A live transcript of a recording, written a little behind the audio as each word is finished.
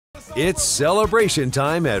It's celebration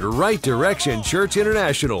time at Right Direction Church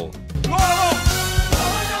International. You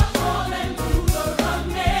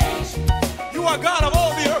are God of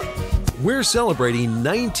all the earth. We're celebrating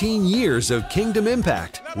 19 years of Kingdom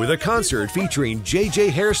Impact with a concert featuring JJ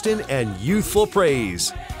Hairston and Youthful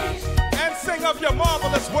Praise. And sing of your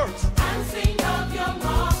marvelous works.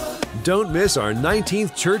 Don't miss our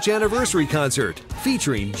 19th church anniversary concert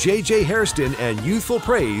featuring JJ Hairston and Youthful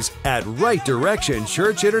Praise at Right Direction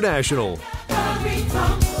Church International.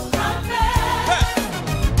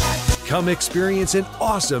 Come experience an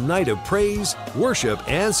awesome night of praise, worship,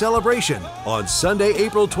 and celebration on Sunday,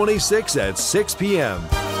 April 26th at 6 p.m.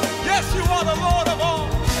 Yes, you are the Lord of all.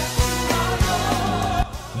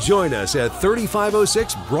 Join us at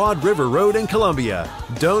 3506 Broad River Road in Columbia.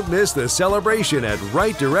 Don't miss the celebration at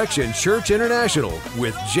Right Direction Church International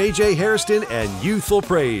with JJ Hairston and Youthful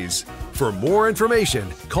Praise. For more information,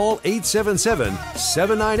 call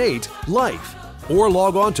 877-798-LIFE or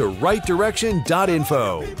log on to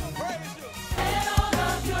rightdirection.info.